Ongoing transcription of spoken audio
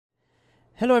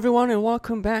Hello everyone and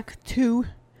welcome back to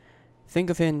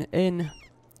Vinkeveen in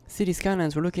City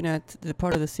Skylines. We're looking at the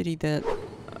part of the city that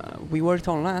we worked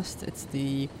on last. It's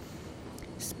the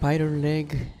Spider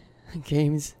Leg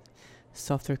Games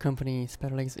software company,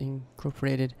 Spider Legs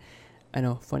Incorporated. I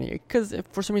know, funny, because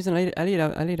for some reason I laid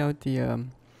out the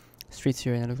streets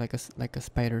here and it looked like a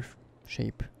spider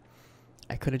shape.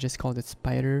 I could have just called it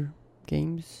Spider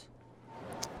Games.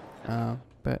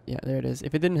 But yeah, there it is.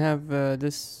 If it didn't have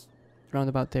this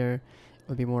roundabout there, it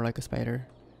would be more like a spider.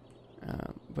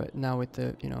 But now with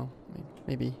the,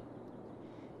 maybe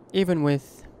even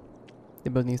with the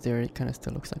buildings there, it kind of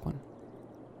still looks like one.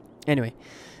 Anyway,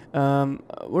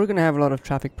 we're gonna have a lot of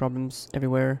traffic problems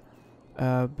everywhere.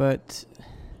 But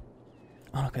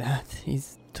oh, look at that!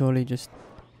 He's totally just.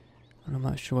 I'm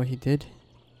not sure what he did.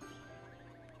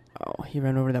 Oh, he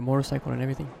ran over that motorcycle and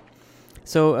everything.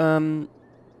 So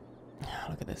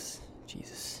look at this,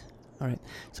 Jesus. All right,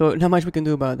 so not much we can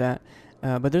do about that.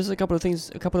 But there's a couple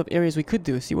of areas we could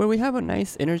do. See, where we have a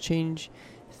nice interchange,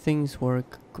 things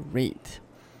work great.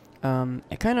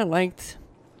 I kind of liked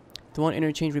the one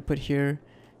interchange we put here,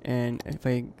 and if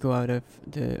I go out of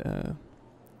the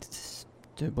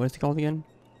what is it called again?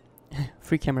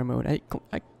 Free camera mode.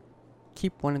 I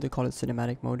keep wanting to call it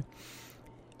cinematic mode.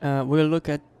 We'll look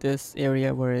at this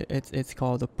area where it's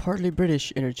called the Partly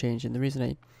British Interchange, and the reason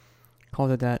I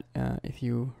called it that, if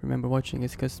you remember watching,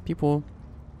 is because people,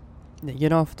 they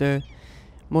get off the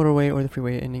motorway or the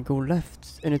freeway and they go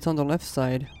left, and it's on the left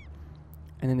side,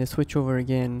 and then they switch over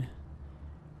again,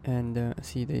 and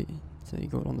so you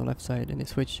go on the left side and they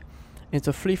switch. It's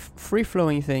a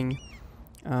free-flowing thing.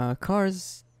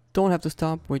 Cars don't have to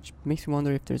stop, which makes me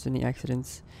wonder if there's any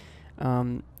accidents.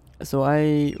 So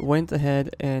I went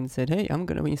ahead and said, hey, I'm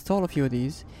gonna install a few of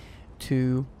these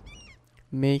to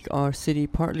make our city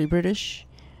partly British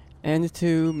and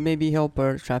to maybe help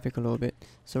our traffic a little bit.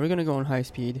 So we're gonna go on high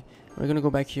speed. We're gonna go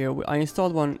back here. I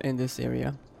installed one in this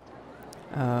area,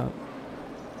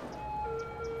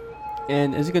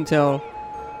 and as you can tell,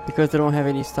 because they don't have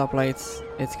any stoplights,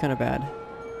 it's kind of bad.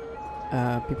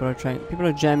 People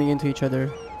are jamming into each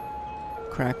other.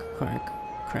 Crack, crack,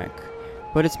 crack.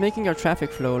 But it's making our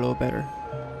traffic flow a little better.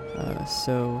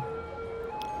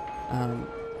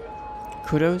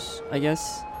 Kudos, I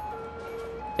guess.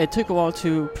 It took a while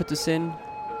to put this in.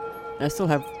 I still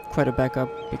have quite a backup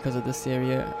because of this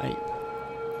area.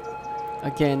 I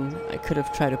could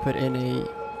have tried to put in a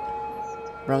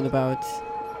roundabout,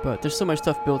 but there's so much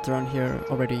stuff built around here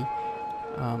already.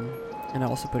 And I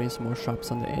also put in some more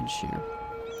shops on the edge here.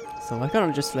 So I kind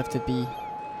of just left it be.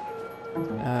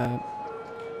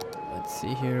 Let's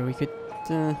see here. We could.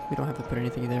 We don't have to put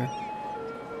anything there.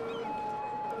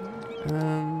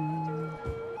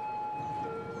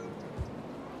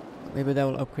 Maybe that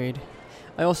will upgrade.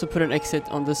 I also put an exit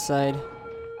on this side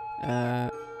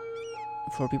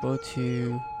for people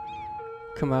to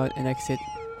come out and exit.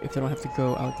 If they don't have to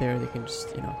go out there, they can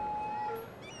just,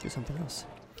 do something else.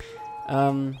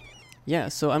 Yeah,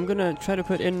 so I'm gonna try to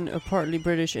put in a partly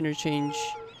British interchange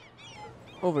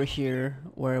over here,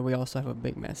 where we also have a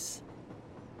big mess.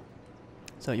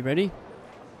 So you ready?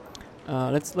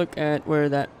 Let's look at where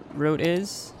that road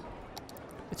is.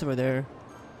 It's over there,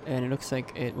 and it looks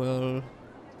like it will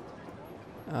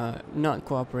not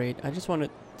cooperate. I just wanted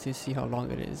to see how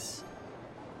long it is.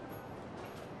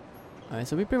 Alright,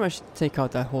 so we pretty much take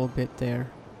out that whole bit there,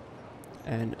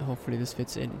 and hopefully this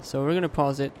fits in. So we're gonna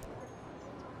pause it,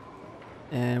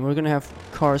 and we're gonna have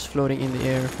cars floating in the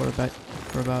air for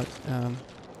about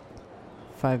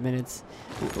 5 minutes.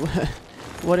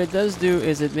 What it does do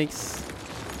is it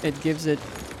gives it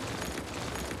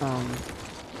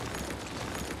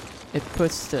it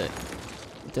puts the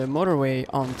motorway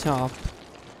on top,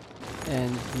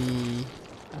 and the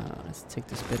let's take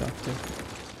this bit off too,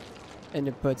 and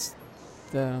it puts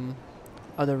the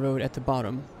other road at the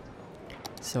bottom,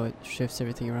 so it shifts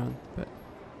everything around. But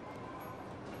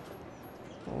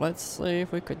let's see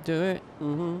if we could do it.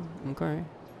 Okay.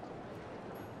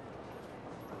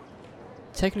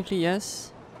 Technically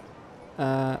yes,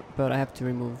 but I have to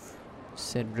remove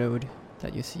said road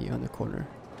that you see on the corner,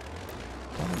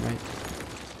 bottom right,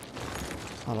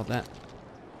 all of that.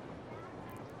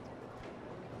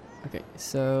 Okay,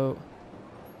 so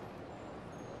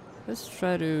let's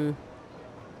try to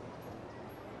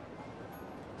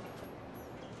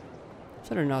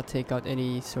not take out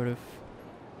any sort of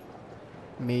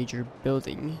major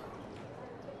building,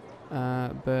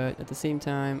 but at the same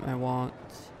time I want.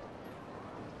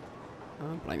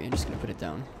 Blimey, I'm just gonna put it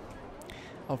down.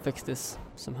 I'll fix this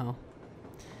somehow.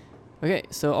 Okay,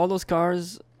 so all those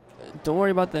cars, don't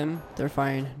worry about them. They're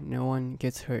fine. No one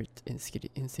gets hurt in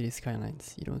City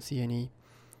Skylines. You don't see any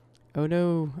Oh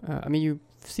no! I mean, you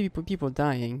see people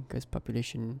dying because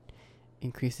population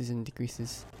increases and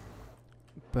decreases,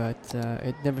 but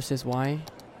it never says why,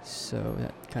 so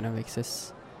that kind of makes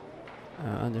us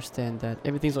understand that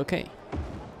everything's okay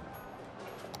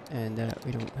and that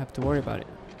we don't have to worry about it.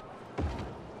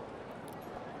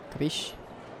 Capiche?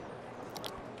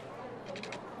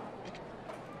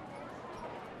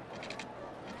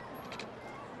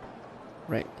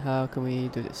 Right, how can we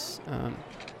do this?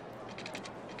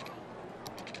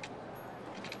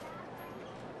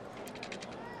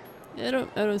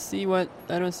 I don't see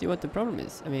what the problem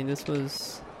is. I mean, this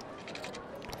was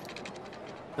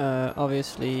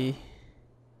obviously.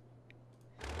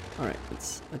 All right,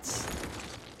 let's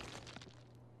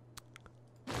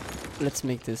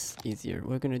make this easier.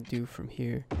 We're gonna do from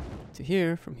here to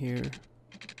here, from here.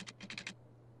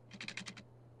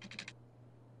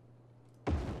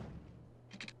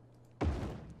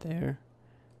 There,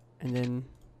 and then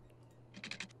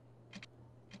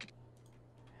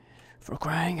for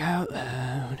crying out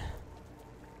loud.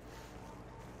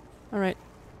 Alright,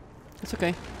 it's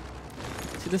okay.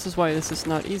 See, this is why this is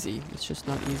not easy. It's just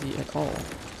not easy at all.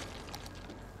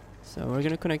 So we're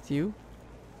gonna connect you.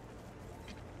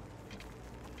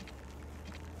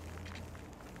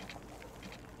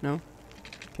 No?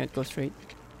 Can't go straight?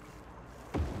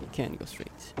 You can go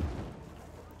straight.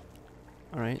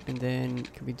 Alright, and then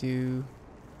can we do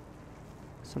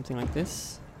something like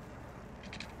this?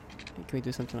 And can we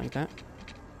do something like that?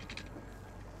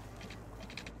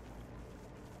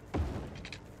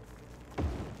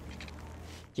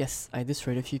 Yes, I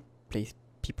destroyed a few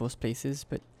people's places,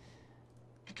 but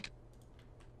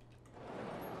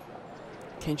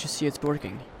can't you see it's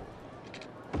working?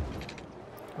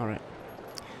 Alright.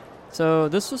 So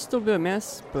this will still be a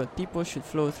mess, but people should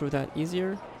flow through that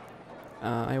easier.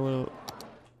 I will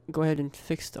go ahead and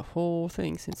fix the whole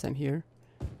thing since I'm here.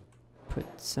 Put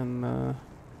some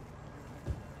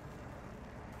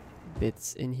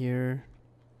bits in here.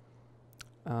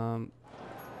 Don't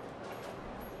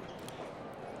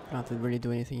have to really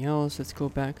do anything else. Let's go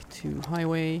back to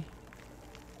highway.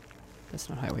 That's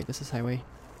not highway, this is highway.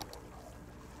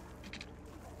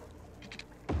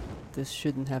 This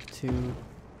shouldn't have to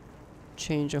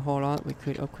change a whole lot. We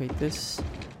could upgrade this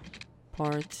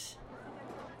part.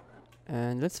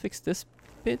 And let's fix this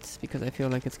bit because I feel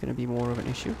like it's gonna be more of an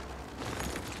issue.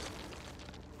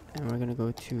 And we're gonna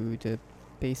go to the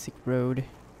basic road.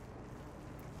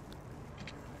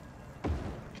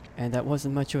 And that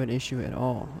wasn't much of an issue at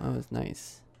all. That was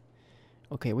nice.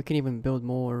 Okay, we can even build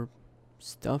more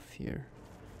stuff here.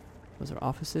 Those are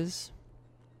offices.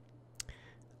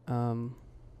 Do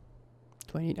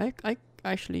I need... I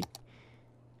actually...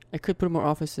 I could put more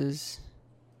offices,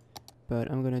 but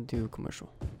I'm gonna do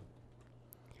commercial.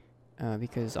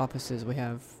 Because offices we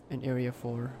have an area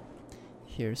for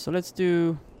here. So let's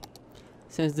do...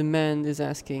 Since the man is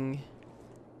asking,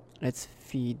 let's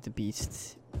feed the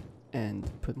beast and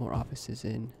put more offices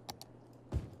in.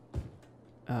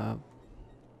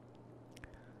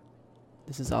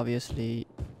 This is obviously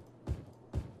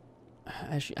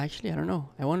actually I don't know.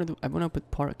 I wanna put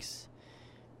parks,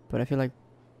 but I feel like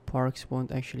parks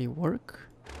won't actually work.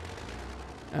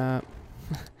 That's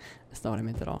not what I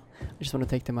meant at all. I just want to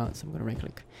take them out, so I'm gonna right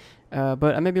click.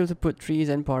 But I may be able to put trees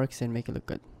and parks and make it look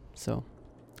good. So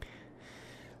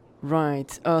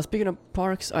right. Speaking of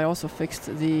parks, I also fixed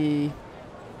the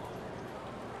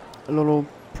little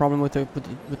problem with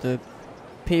the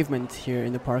pavement here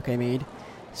in the park I made.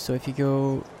 So if you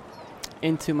go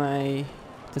into my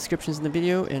descriptions in the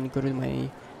video and go to my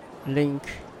link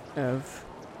of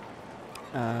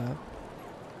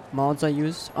mods I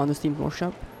use on the Steam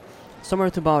Workshop, somewhere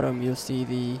at the bottom you'll see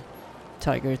the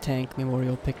Tiger Tank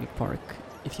Memorial Picnic Park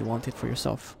if you want it for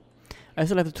yourself. I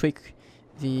still have to tweak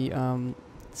the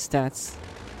stats,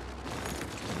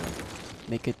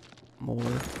 make it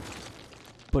more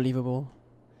believable.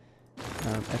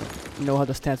 I don't know how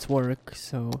the stats work,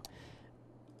 so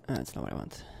that's not what I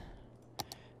want.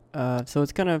 So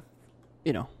it's kind of,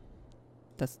 you know,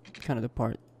 that's kind of the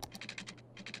part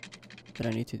that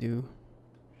I need to do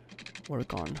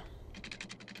work on.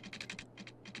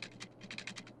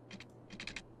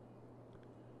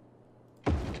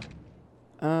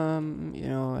 You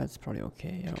know, that's probably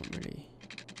okay. I don't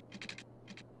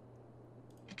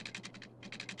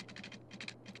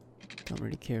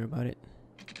really care about it.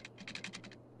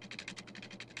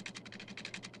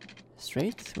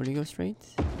 Straight? Will you go straight?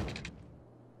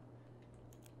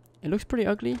 It looks pretty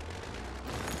ugly.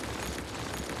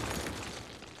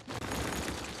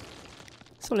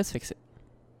 So let's fix it.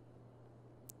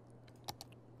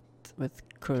 With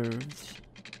curves.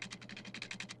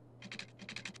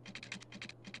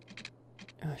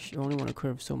 Gosh, you only want to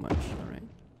curve so much. Alright.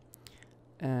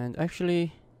 And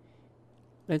actually,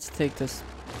 let's take this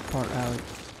part out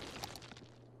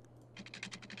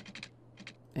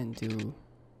and do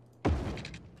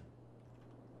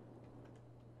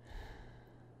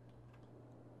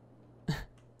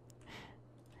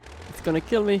it's gonna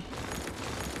kill me.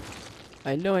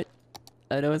 I know it.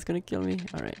 I know it's gonna kill me.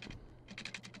 Alright.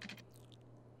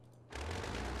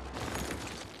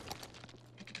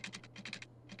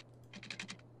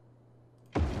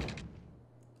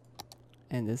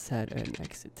 And this had an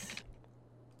exit.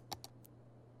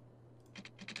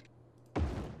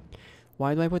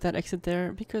 Why do I put that exit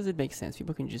there? Because it makes sense.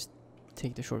 People can just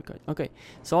take the shortcut. Okay,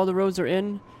 so all the roads are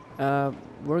in.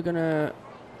 We're gonna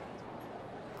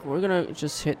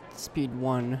just hit speed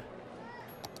 1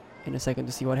 in a second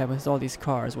to see what happens to all these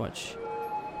cars. Watch.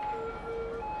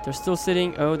 They're still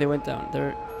sitting. Oh, they went down.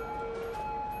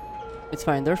 It's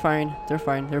fine. They're fine. They're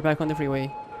fine. They're back on the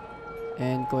freeway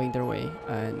and going their way.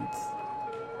 And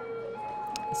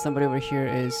somebody over here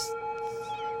is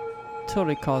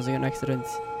totally causing an accident.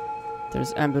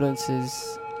 There's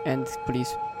ambulances and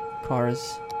police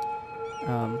cars.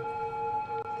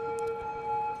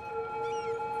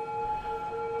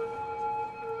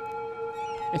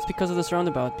 It's because of this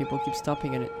roundabout. People keep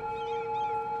stopping in it.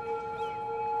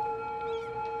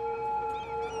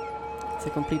 It's a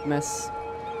complete mess.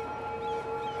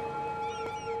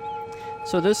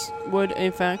 So this would,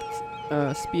 in fact,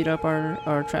 speed up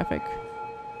our traffic,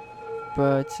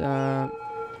 but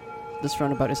this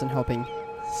roundabout isn't helping.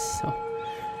 So,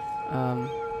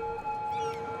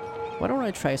 why don't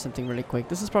I try something really quick?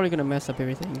 This is probably gonna mess up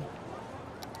everything,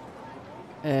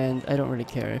 and I don't really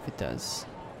care if it does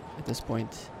at this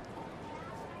point.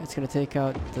 It's gonna take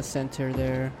out the center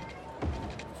there.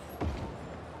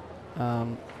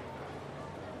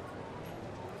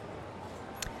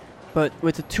 But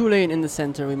with the 2-lane in the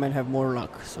center, we might have more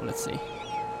luck. So let's see.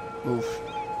 Move.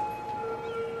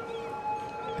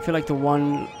 I feel like the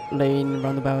 1-lane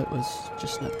roundabout was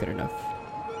just not good enough.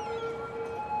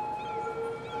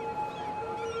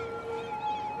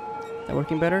 Is that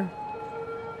working better?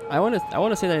 I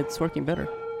wanna say that it's working better.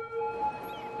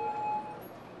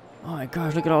 Oh my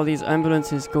gosh, look at all these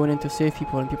ambulances going in to save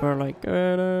people, and people are like,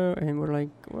 oh no, and we're like,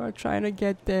 we're trying to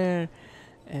get there.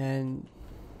 And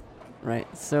right,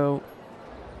 so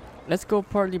let's go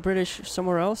partly British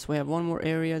somewhere else. We have one more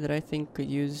area that I think could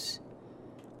use.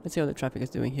 Let's see how the traffic is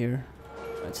doing here.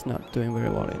 It's not doing very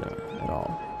well either, at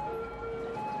all.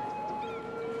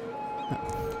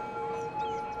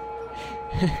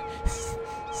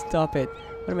 Stop it.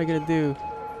 What am I gonna do?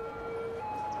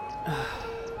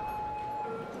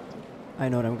 I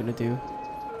know what I'm gonna do.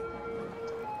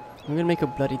 I'm gonna make a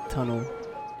bloody tunnel.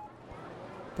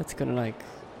 That's gonna like...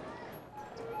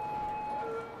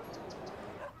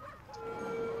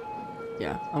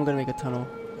 Yeah, I'm gonna make a tunnel.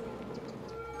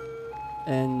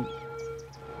 And...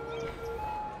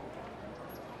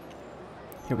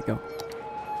 here we go.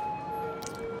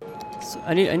 So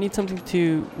I need something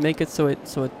to make it so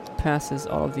it passes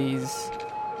all of these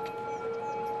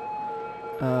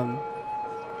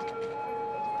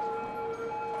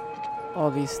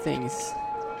things.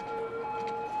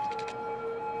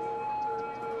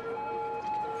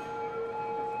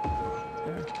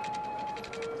 There.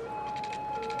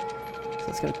 So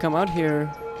it's gonna come out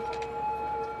here.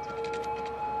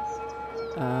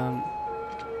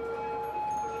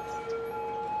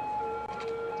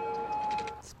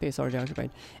 Space already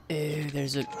occupied.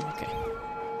 There's a... okay.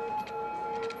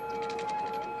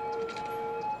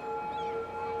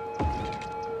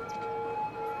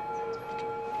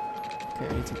 Okay,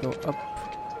 I need to go up.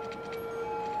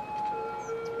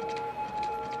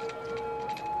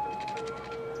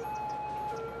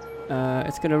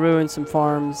 It's gonna ruin some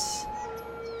farms.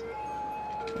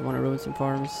 I wanna ruin some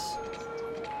farms.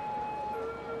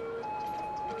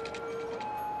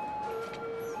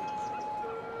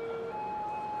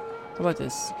 How about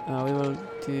this? We will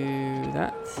do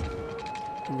that,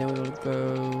 and then we will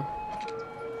go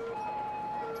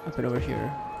up and over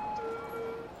here.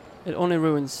 It only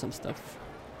ruins some stuff.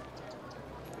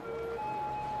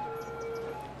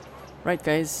 Right,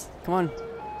 guys, come on.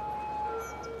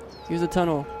 Use the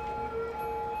tunnel.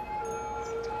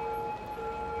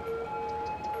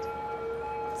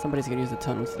 Somebody's gonna use the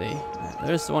tunnel today.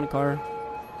 There's one car.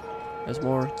 There's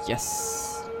more. Yes.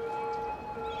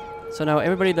 So now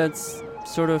everybody that's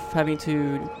sort of having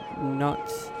to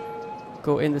not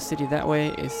go in the city that way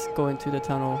is going to the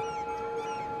tunnel.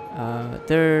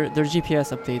 Their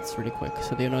GPS updates really quick,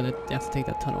 so they know that they have to take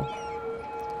that tunnel.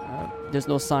 There's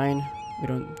no sign. We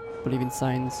don't believe in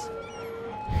signs.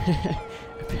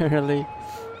 Apparently.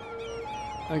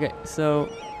 Okay, so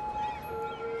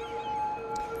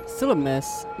still a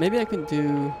mess. Maybe I could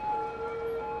do.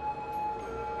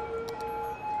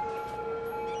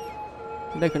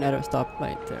 Maybe I can add a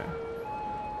stoplight there.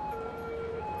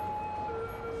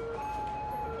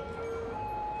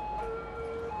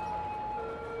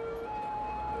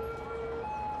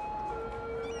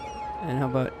 And how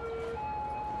about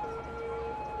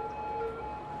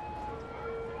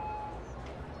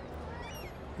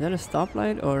is that a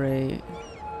stoplight or a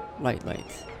light?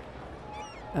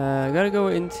 I gotta go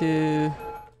into.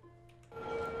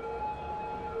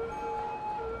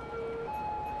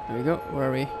 There we go. Where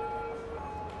are we?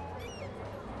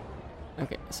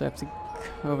 Okay, so I have to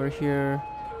go over here.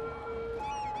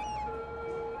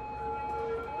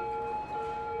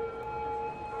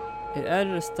 It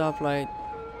added a stoplight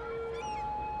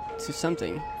to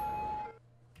something.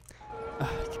 I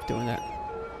keep doing that.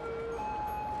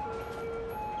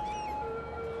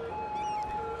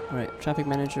 Alright, traffic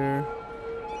manager.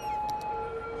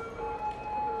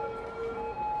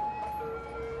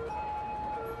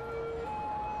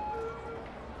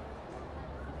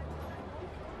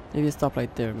 Maybe a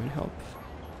stoplight there might help.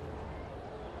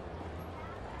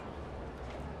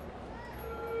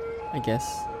 I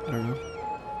guess. I don't know.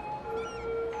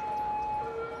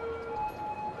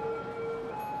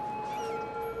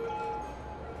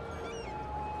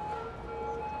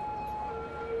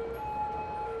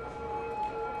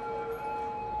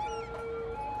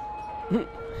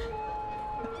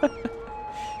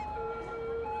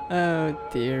 Oh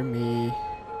dear me.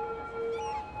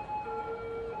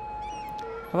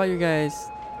 How about you guys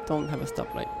don't have a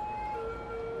stoplight?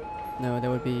 No, that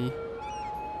would be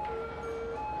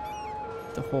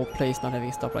the whole place not having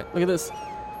a stoplight. Look at this.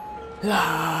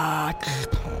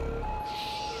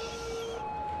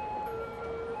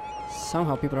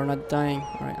 Somehow people are not dying.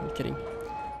 Alright, I'm kidding.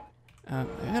 I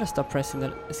gotta stop pressing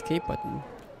that escape button.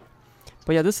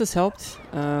 But yeah, this has helped.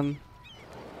 This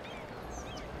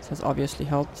has obviously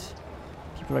helped.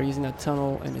 People are using that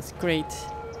tunnel and it's great.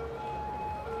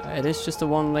 It is just a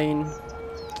one lane,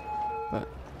 but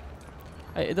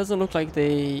it doesn't look like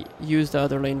they use the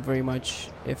other lane very much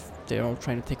if they're all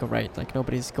trying to take a right. Like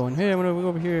nobody's going, hey, I'm gonna go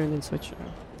over here and then switch.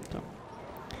 So.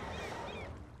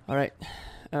 Alright,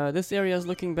 this area is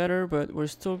looking better, but we're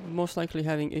still most likely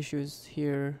having issues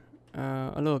here,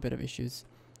 a little bit of issues.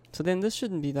 So then this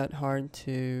shouldn't be that hard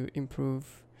to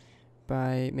improve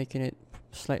by making it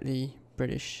slightly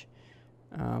British.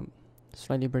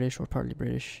 Slightly British or partly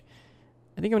British.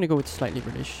 I think I'm gonna go with slightly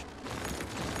British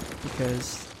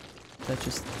because that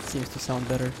just seems to sound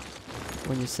better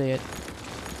when you say it.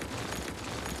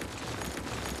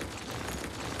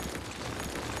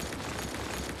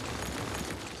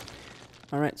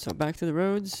 Alright, so back to the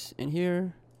roads in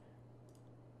here.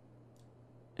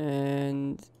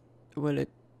 And will it?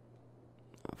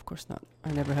 Of course not.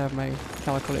 I never have my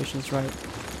calculations right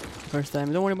first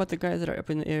time. Don't worry about the guys that are up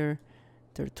in the air.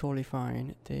 They're totally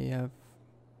fine. They have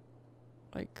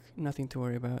like nothing to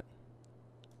worry about.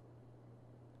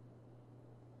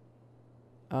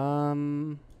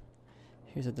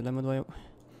 Here's a dilemma. I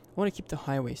want to keep the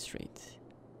highway straight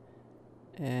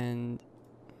and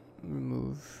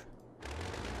remove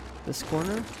this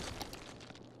corner.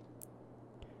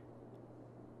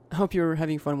 I hope you're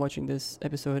having fun watching this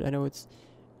episode. I know it's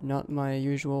not my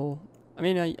usual. I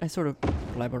mean, I sort of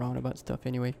blab around about stuff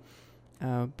anyway,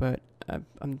 but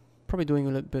I'm probably doing a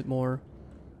little bit more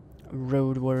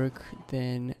road work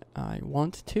than I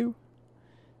want to.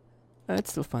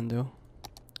 It's still fun though.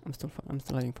 I'm still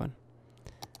having fun.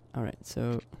 All right,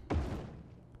 so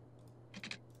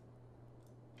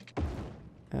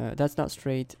that's not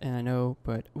straight, and I know,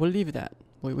 but we'll leave that.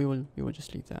 We will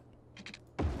just leave that.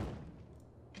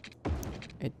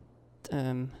 It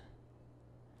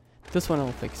this one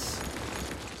I'll fix.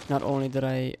 Not only did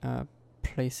I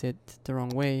place it the wrong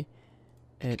way,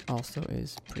 it also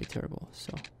is pretty terrible.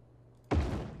 So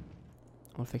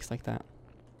I'll fix like that.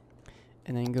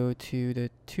 And then go to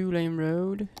the 2-lane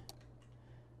road.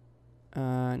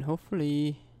 And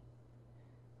hopefully,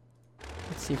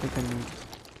 let's see if we can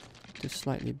do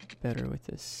slightly better with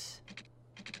this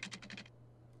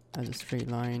as a straight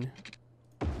line.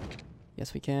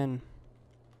 Yes, we can.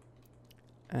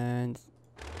 And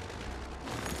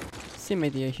same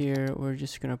idea here. We're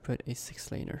just gonna put a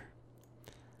 6-laner.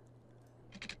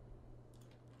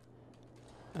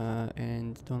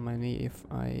 And don't mind me if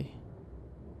I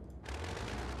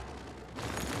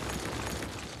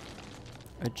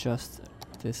adjust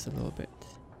this a little bit.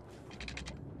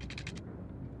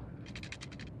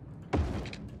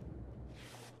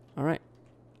 Alright,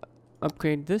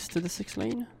 upgrade this to the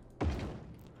 6-lane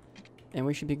and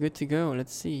we should be good to go.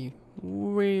 Let's see,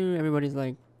 Everybody's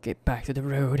like, get back to the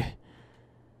road.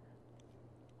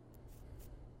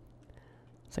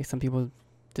 It's like some people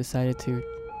decided to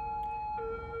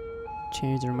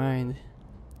change their mind.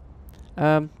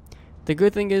 The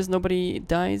good thing is nobody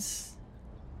dies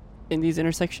in these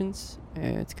intersections.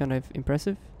 It's kind of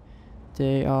impressive.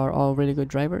 They are all really good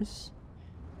drivers.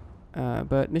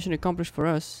 But mission accomplished for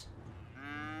us.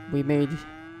 We made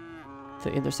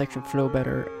the intersection flow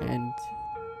better, and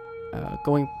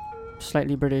going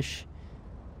slightly British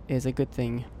is a good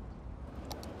thing.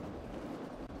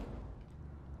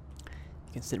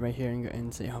 You can sit right here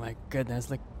and say, oh my goodness,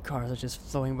 the cars are just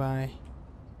flowing by.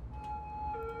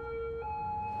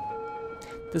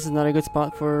 This is not a good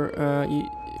spot for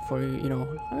you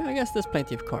know, I guess there's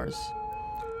plenty of cars.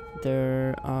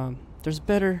 There's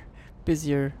better,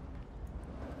 busier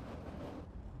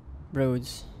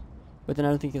roads, but then I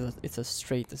don't think it's as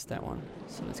straight as that one.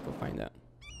 So let's go find out.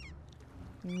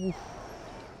 Woo.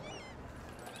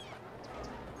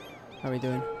 How are we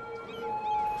doing?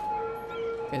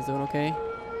 You guys doing okay?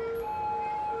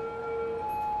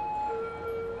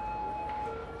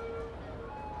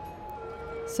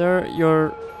 Sir,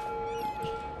 you're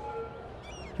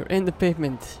in the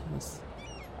pavement. I was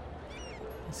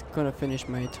gonna finish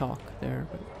my talk there,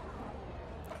 but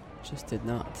just did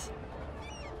not.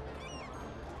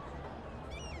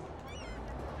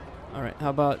 Alright, how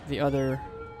about the other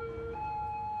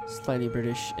slightly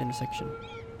British intersection?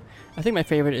 I think my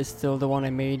favorite is still the one I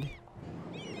made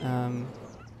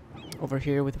over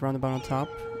here with the roundabout on top.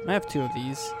 I have two of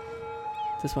these.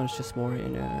 This one's just more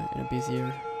in a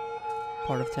busier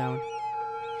part of town.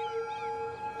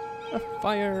 A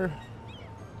fire!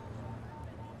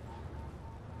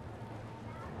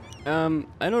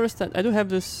 I noticed that I do have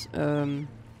this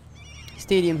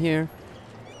stadium here.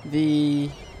 The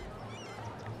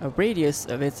radius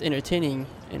of its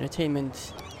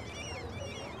entertainment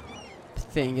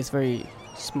thing is very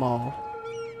small.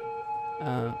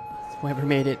 Whoever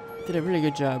made it did a really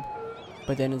good job,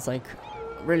 but then it's like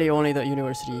really only the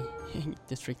university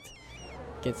district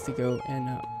gets to go and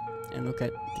look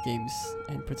at the games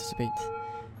and participate.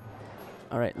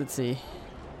 Alright, let's see.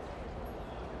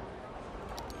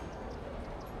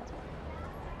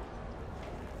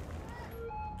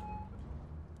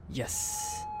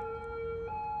 Yes!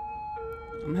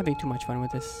 I'm having too much fun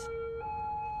with this.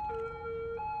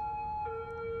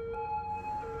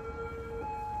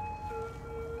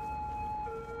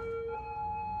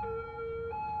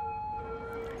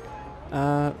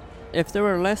 If there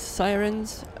were less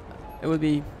sirens, it would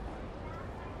be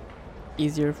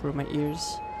easier for my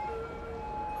ears.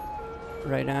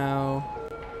 Right now,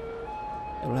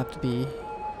 it'll have to do.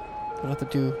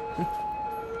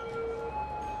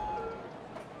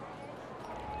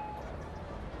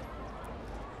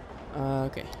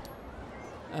 Okay.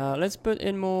 Let's put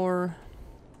in more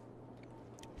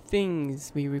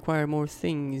things. We require more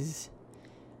things.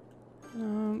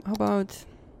 How about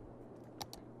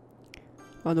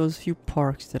those few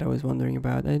parks that I was wondering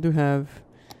about? I do have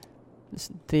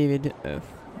this David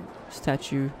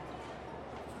statue.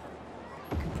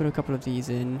 I can put a couple of these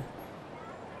in.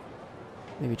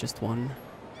 Maybe just one.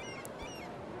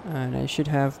 And I should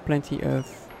have plenty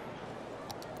of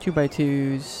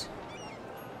 2x2s.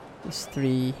 There's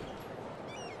 3.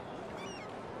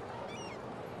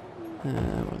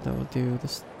 Well, that will do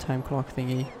this time clock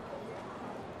thingy.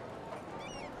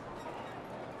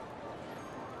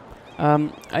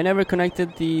 I never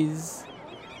connected these.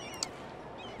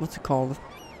 What's it called?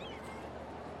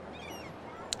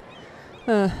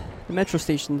 The metro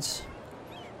stations.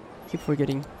 Keep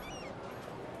forgetting.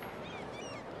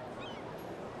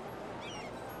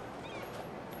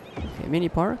 Okay, mini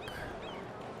park.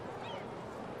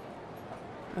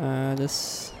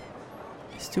 This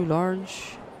is too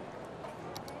large.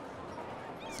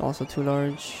 It's also too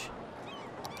large.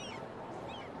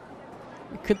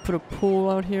 We could put a pool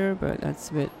out here, but that's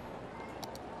a bit...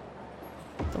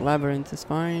 The labyrinth is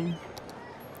fine.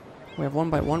 We have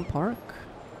 1x1 park.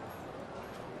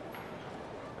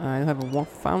 I have a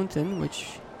fountain,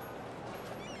 which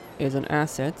is an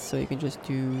asset, so you can just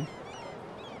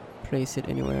place it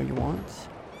anywhere you want.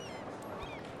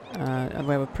 We have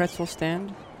a pretzel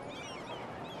stand.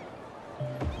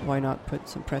 Why not put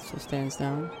some pretzel stands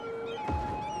down?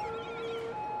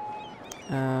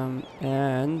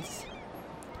 And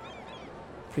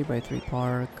 3x3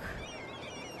 park.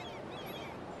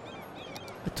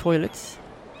 A toilet.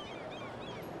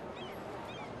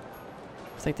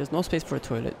 It's like there's no space for a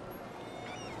toilet.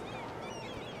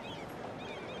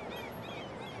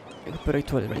 I could put a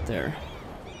toilet right there.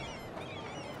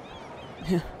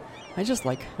 I just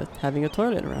like having a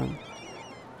toilet around.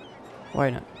 Why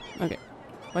not? Okay.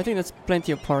 I think that's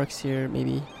plenty of parks here,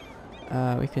 maybe.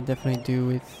 We can definitely do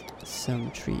with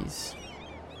some trees.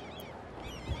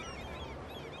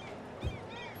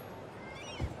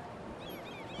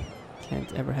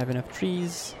 Can't ever have enough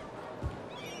trees.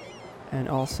 And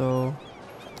also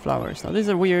flowers. Now these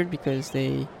are weird because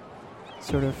they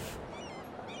sort of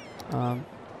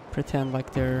pretend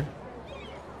like they're,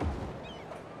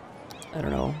 I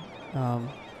don't know,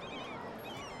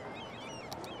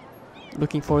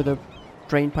 looking for the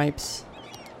drain pipes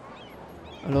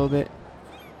a little bit.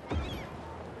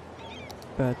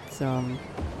 But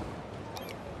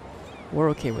we're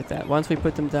okay with that. Once we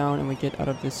put them down and we get out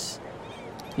of this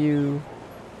view,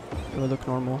 it will look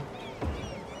normal.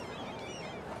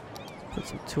 Put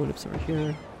some tulips over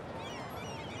here.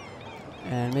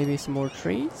 And maybe some more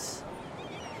trees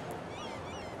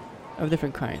of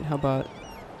different kind. How about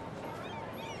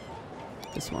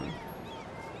this one?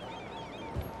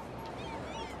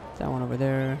 That one over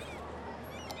there.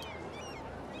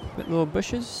 Put little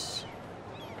bushes.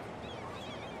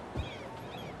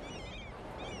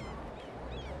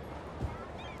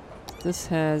 This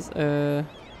has a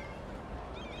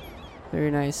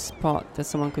very nice spot that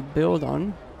someone could build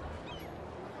on.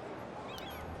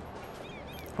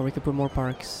 Or we could put more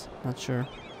parks, not sure.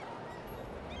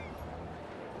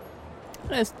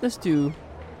 Let's do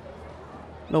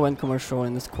low-end commercial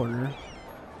in this corner.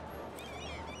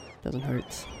 Doesn't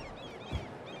hurt.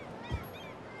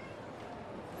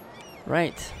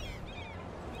 Right.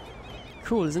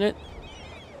 Cool, isn't it?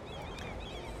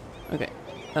 Okay.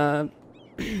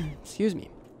 Excuse me.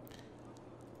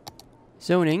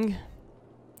 Zoning.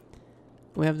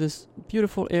 We have this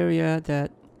beautiful area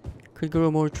that could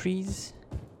grow more trees.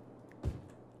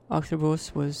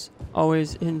 Octopus was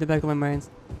always in the back of my mind.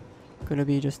 Gonna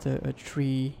be just a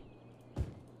tree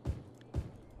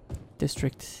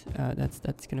district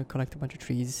that's gonna collect a bunch of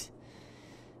trees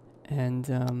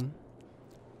and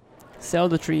sell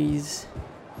the trees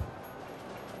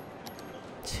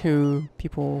to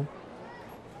people,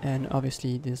 and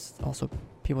obviously there's also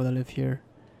people that live here.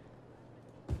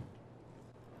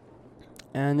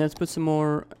 And let's put some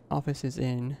more offices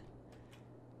in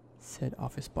said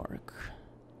office park.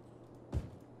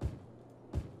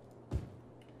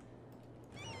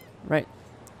 Right,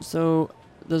 so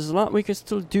there's a lot we could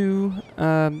still do.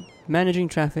 Managing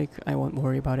traffic, I won't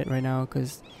worry about it right now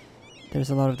because there's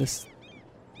a lot of this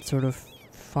sort of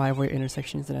five-way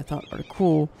intersections that I thought are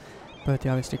cool, but they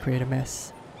obviously create a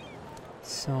mess.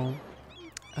 So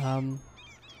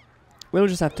we'll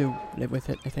just have to live with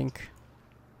it, I think.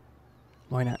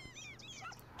 Why not?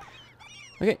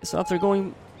 Okay, so after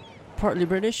going partly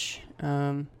British,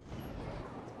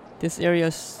 this area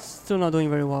is still not doing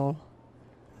very well.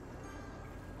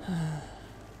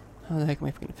 How the heck am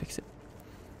I gonna fix it?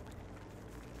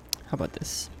 How about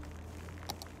this?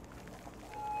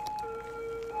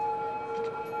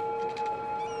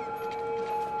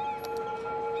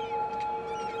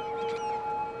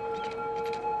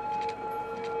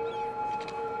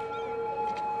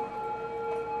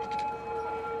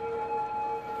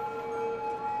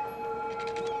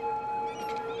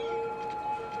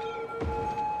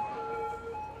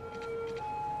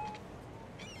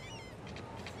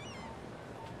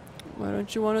 Why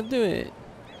don't you want to do it?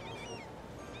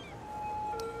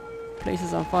 Place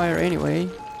is on fire anyway.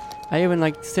 I even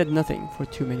like said nothing for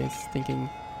 2 minutes thinking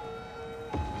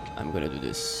I'm gonna do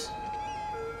this.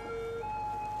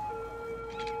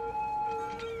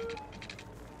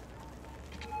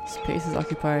 Space is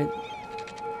occupied.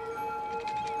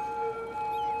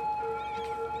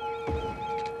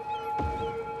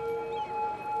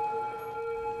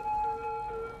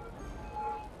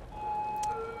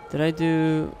 Did I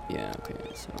do... yeah, okay,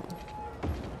 so...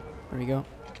 there we go.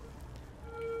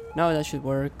 Now that should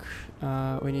work.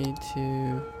 We need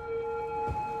to...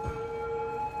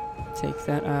 take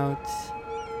that out.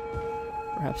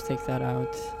 Perhaps take that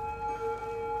out.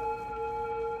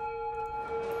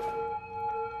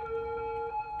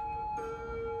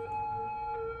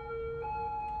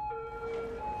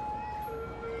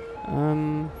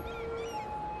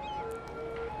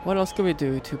 What else could we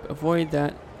do to avoid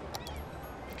that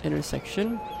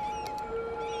intersection?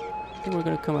 I think we're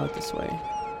gonna come out this way.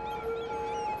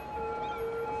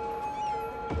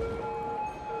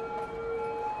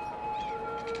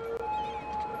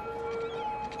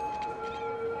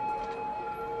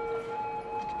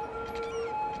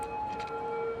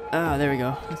 Ah, there we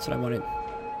go. That's what I wanted.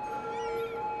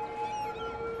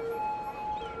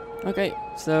 Okay,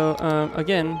 so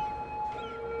again,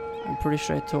 I'm pretty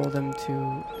sure I told them to,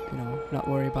 you know, not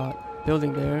worry about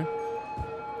building there.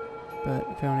 But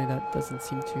apparently that doesn't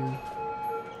seem to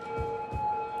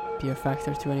be a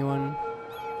factor to anyone.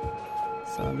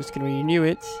 So I'm just gonna renew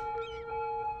it.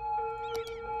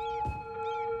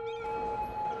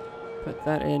 Put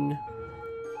that in.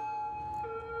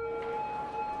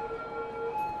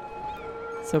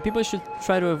 So people should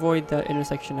try to avoid that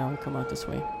intersection now and come out this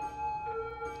way.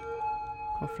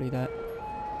 Hopefully that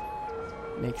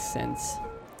makes sense.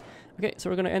 Okay, so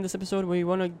we're gonna end this episode. We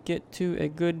wanna get to a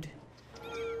good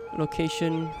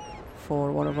location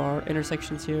for one of our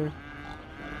intersections here.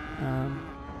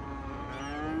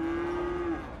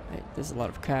 Hey, there's a lot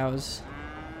of cows.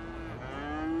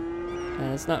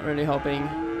 And it's not really helping.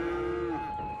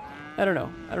 I don't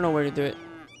know. I don't know where to do it.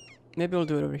 Maybe we'll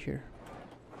do it over here.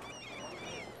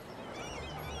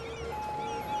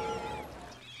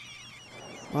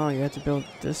 Oh, you had to build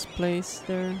this place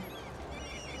there?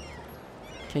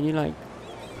 Can you like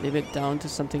leave it down to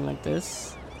something like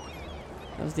this?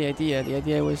 That was the idea. The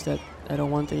idea was that I don't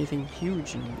want anything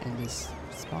huge in this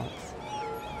spot.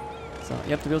 So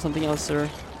you have to build something else, sir.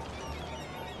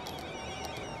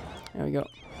 There we go.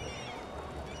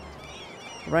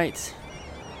 Right.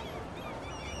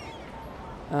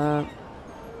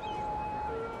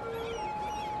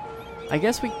 I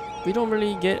guess we don't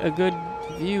really get a good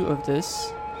view of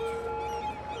this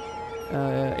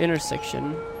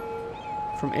intersection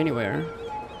from anywhere,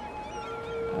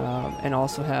 and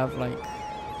also have like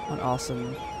an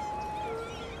awesome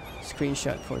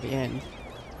screenshot for the end.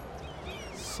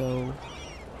 So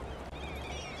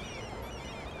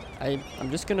I'm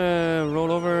just gonna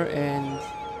roll over and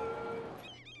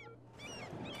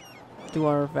do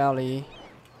our valley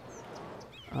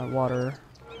water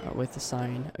with the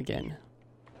sign again,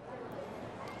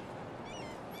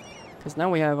 because now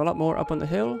we have a lot more up on the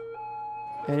hill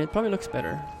and it probably looks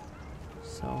better.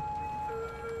 So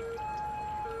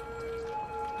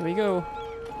here we go,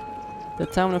 the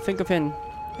town of Vinkeveen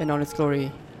in all its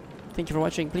glory. Thank you for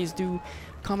watching. Please do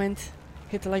comment,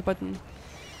 hit the like button,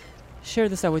 share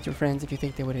this out with your friends if you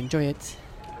think they would enjoy it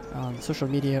on social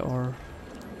media or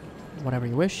whatever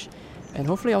you wish, and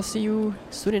hopefully I'll see you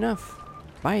soon enough.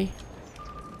 Bye.